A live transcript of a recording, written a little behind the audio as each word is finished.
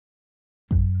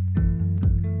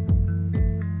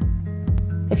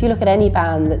If you look at any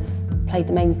band that's played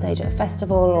the main stage at a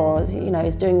festival or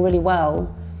is doing really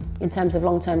well in terms of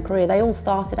long-term career, they all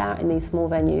started out in these small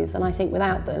venues, and I think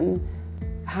without them,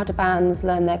 how do bands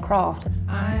learn their craft?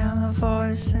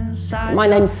 My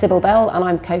name's Sybil Bell and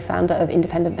I'm co-founder of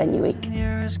Independent Venue Week.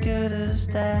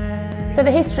 So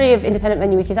the history of Independent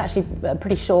Venue Week is actually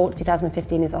pretty short.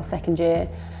 2015 is our second year,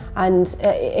 and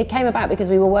it came about because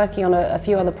we were working on a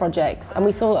few other projects and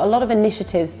we saw a lot of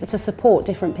initiatives to support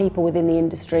different people within the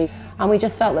industry, and we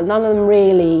just felt that none of them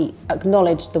really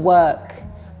acknowledged the work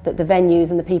that the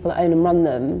venues and the people that own and run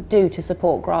them do to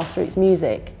support grassroots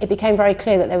music. It became very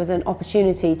clear that there was an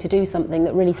opportunity to do something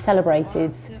that really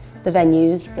celebrated the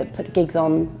venues that put gigs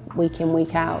on week in,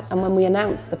 week out. And when we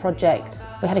announced the project,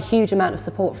 we had a huge amount of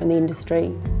support from the industry.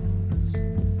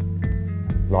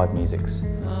 Live music's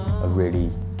a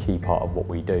really key part of what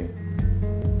we do.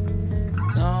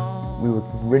 We were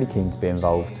really keen to be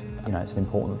involved. It's an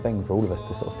important thing for all of us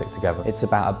to sort of stick together. It's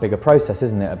about a bigger process,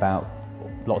 isn't it? About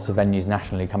lots of venues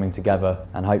nationally coming together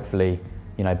and hopefully,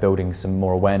 building some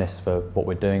more awareness for what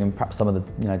we're doing and perhaps some of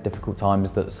the, difficult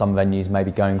times that some venues may be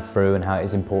going through and how it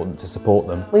is important to support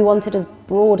them. We wanted as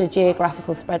broad a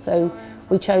geographical spread, so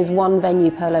we chose one venue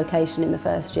per location in the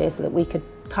first year so that we could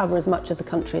cover as much of the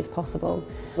country as possible.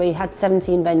 We had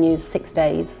 17 venues, 6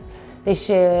 days. This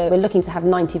year we're looking to have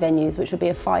 90 venues, which would be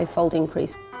a 5-fold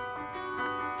increase.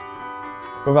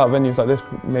 Without venues like this,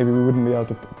 maybe we wouldn't be able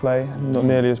to play, not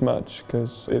nearly as much,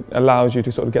 because it allows you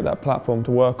to sort of get that platform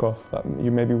to work off that you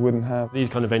maybe wouldn't have. These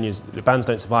kind of venues, the bands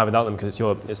don't survive without them because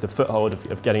it's the foothold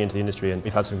of getting into the industry, and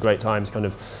we've had some great times kind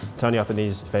of turning up in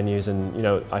these venues,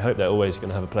 and I hope they're always going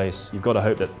to have a place. You've got to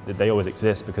hope that they always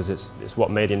exist because it's what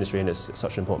made the industry, and it's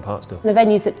such an important part still. The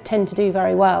venues that tend to do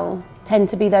very well tend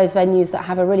to be those venues that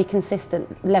have a really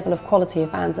consistent level of quality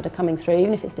of bands that are coming through,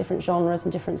 even if it's different genres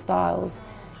and different styles.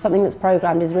 Something that's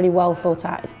programmed is really well thought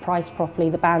out, it's priced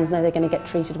properly, the bands know they're going to get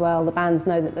treated well, the bands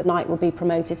know that the night will be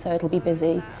promoted so it'll be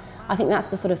busy. I think that's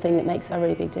the sort of thing that makes a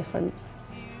really big difference.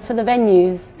 For the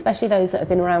venues, especially those that have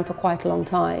been around for quite a long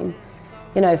time,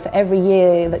 for every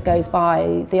year that goes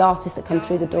by, the artists that come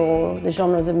through the door, the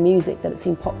genres of music that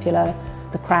seem popular,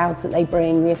 the crowds that they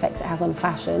bring, the effects it has on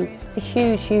fashion, it's a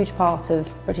huge, huge part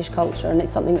of British culture, and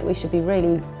it's something that we should be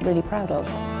really, really proud of.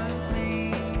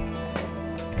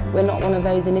 We're not one of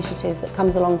those initiatives that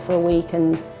comes along for a week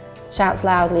and shouts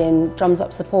loudly and drums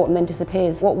up support and then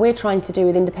disappears. What we're trying to do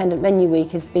with Independent Venue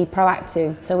Week is be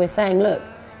proactive. So we're saying, look,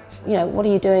 what are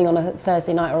you doing on a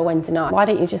Thursday night or a Wednesday night? Why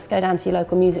don't you just go down to your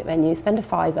local music venue, spend a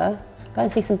 £5, go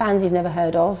and see some bands you've never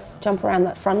heard of, jump around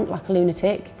that front like a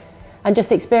lunatic, and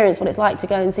just experience what it's like to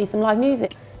go and see some live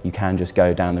music. You can just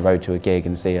go down the road to a gig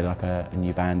and see a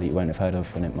new band that you won't have heard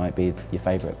of, and it might be your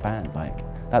favourite band.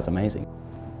 That's amazing.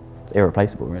 It's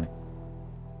irreplaceable, really.